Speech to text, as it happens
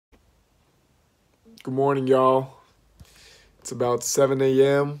Good morning, y'all. It's about 7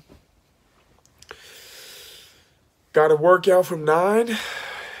 a.m. Got a workout from 9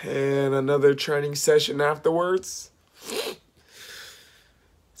 and another training session afterwards.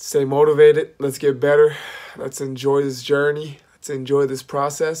 Stay motivated. Let's get better. Let's enjoy this journey. Let's enjoy this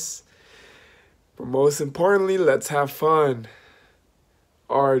process. But most importantly, let's have fun.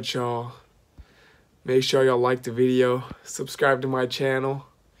 All right, y'all. Make sure y'all like the video, subscribe to my channel,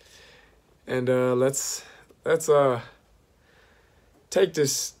 and let's take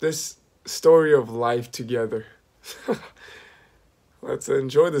this story of life together. Let's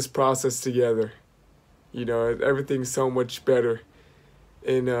enjoy this process together. You know, everything's so much better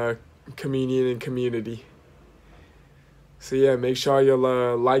in communion and community. So yeah, make sure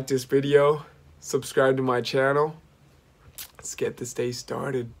you'll like this video, subscribe to my channel. Let's get this day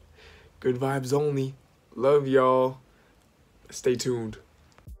started. Good vibes only. Love y'all. Stay tuned.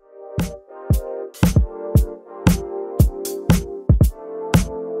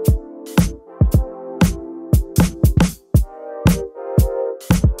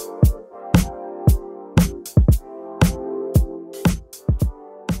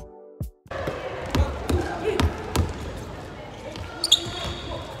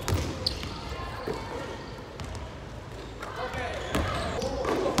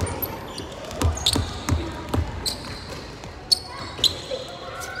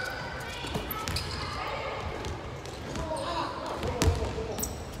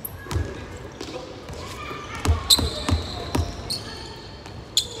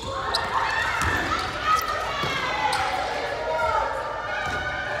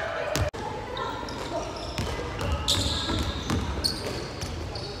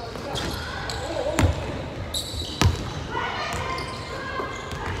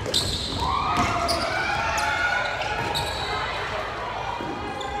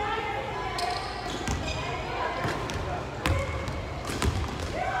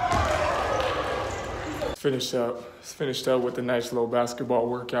 Finished up with a nice little basketball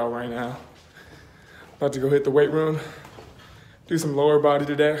workout right now. About to go hit the weight room, do some lower body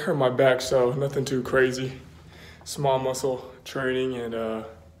today. Hurt my back, so nothing too crazy. Small muscle training, and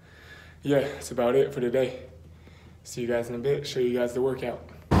yeah, that's about it for today. See you guys in a bit, show you guys the workout.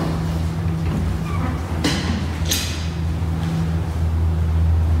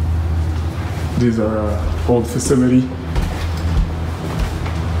 These are old facility.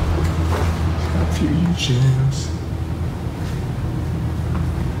 Got a few gyms.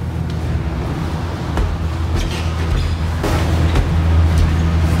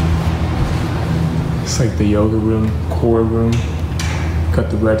 It's like the yoga room, core room. Got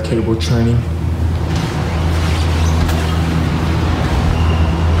the red cable training.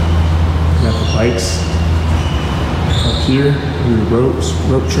 Got the bikes up here. Do the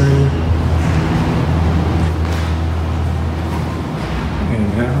rope training. And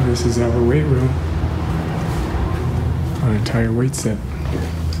now this is our weight room. Our entire weight set.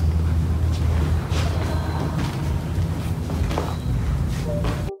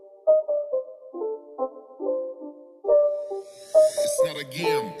 It's not a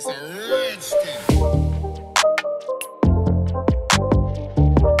game, it's a rich thing.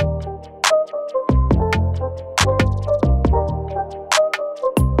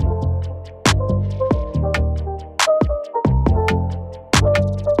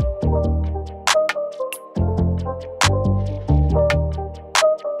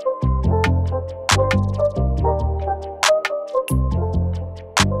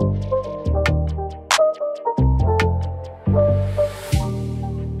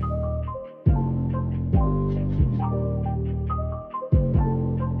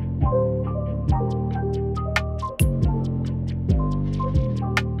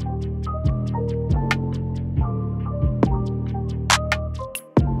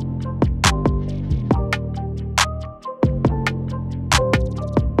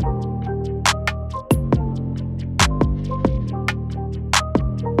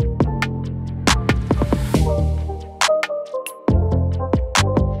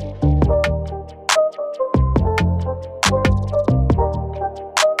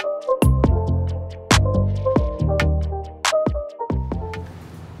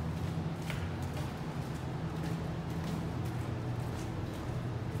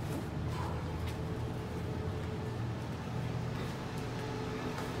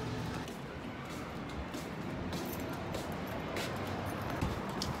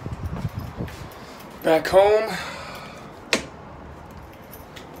 Back home,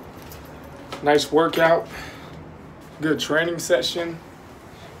 nice workout, good training session,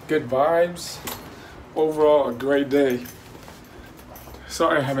 good vibes, overall a great day. So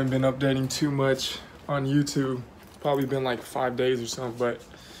sorry I haven't been updating too much on YouTube. Probably been like 5 days or something, but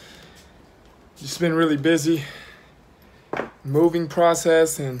just been really busy. Moving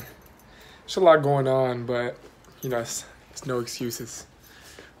process and there's a lot going on, but you know, it's no excuses.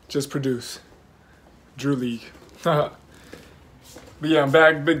 Just produce. Drew League. But yeah, I'm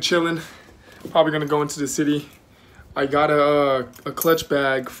back, big chillin'. Probably gonna go into the city. I got a clutch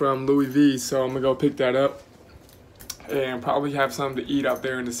bag from Louis V, so I'm gonna go pick that up and probably have something to eat out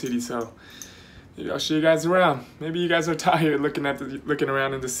there in the city. So I'll show you guys around. Maybe you guys are tired looking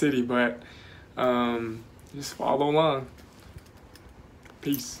around in the city, but just follow along.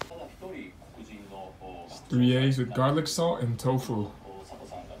 Peace. 3 eggs with garlic salt and tofu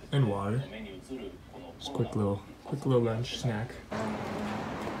and water. Just quick little lunch snack.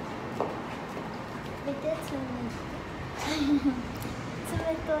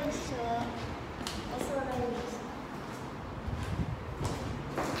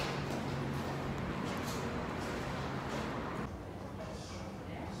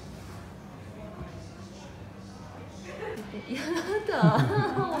 いやだ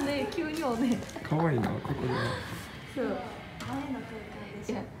もうね急におねかわいいな、ここで。そう前の空間で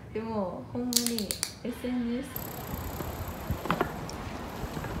しょ。いやでもほんまに SNS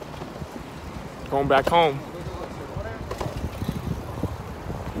Going back home.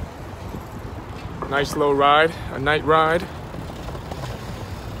 Nice little ride, a night ride.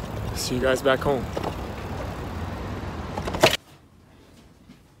 See you guys back home.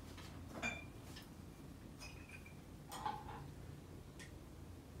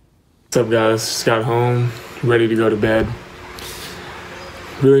 What's up, guys? Just got home, ready to go to bed.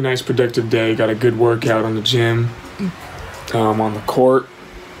 Really nice, productive day. Got a good workout on the gym, on the court,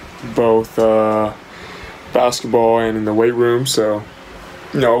 both basketball and in the weight room. So,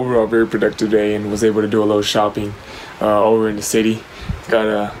 you know, overall very productive day, and was able to do a little shopping over in the city.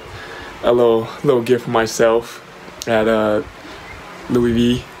 Got a little gift for myself at Louis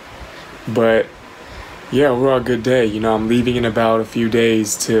V. But yeah, overall good day. You know, I'm leaving in about a few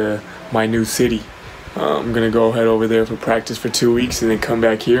days to my new city. I'm gonna go head over there for practice for 2 weeks and then come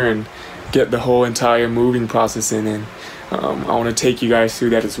back here and get the whole entire moving process in. And I want to take you guys through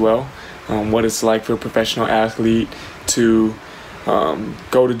that as well. What it's like for a professional athlete to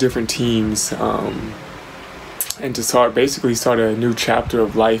go to different teams and to basically start a new chapter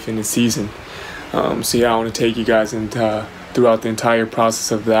of life in the season. So yeah, I want to take you guys throughout the entire process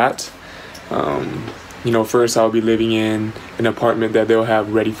of that. You know, first I'll be living in an apartment that they'll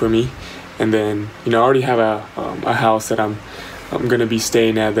have ready for me, and then you know I already have a house that I'm gonna be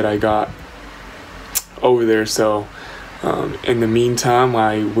staying at that I got over there. So in the meantime,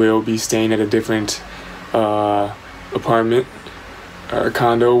 I will be staying at a different apartment or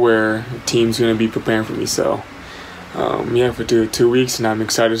condo where the team's gonna be preparing for me. So yeah, for 2 weeks, and I'm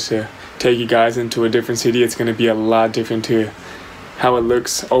excited to take you guys into a different city. It's gonna be a lot different to how it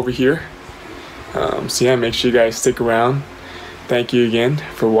looks over here. So yeah, make sure you guys stick around. Thank you again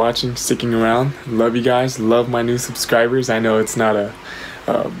for watching, sticking around. Love you guys. Love my new subscribers. I know it's not a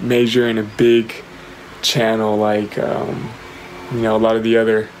major and a big channel like you know, a lot of the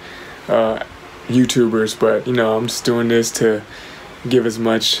other YouTubers, but you know, I'm just doing this to give as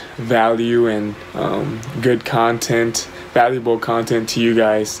much value and good content, valuable content to you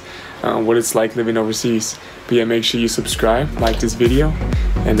guys, what it's like living overseas. But yeah, make sure you subscribe, like this video,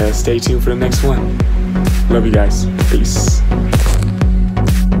 and stay tuned for the next one. Love you guys. Peace.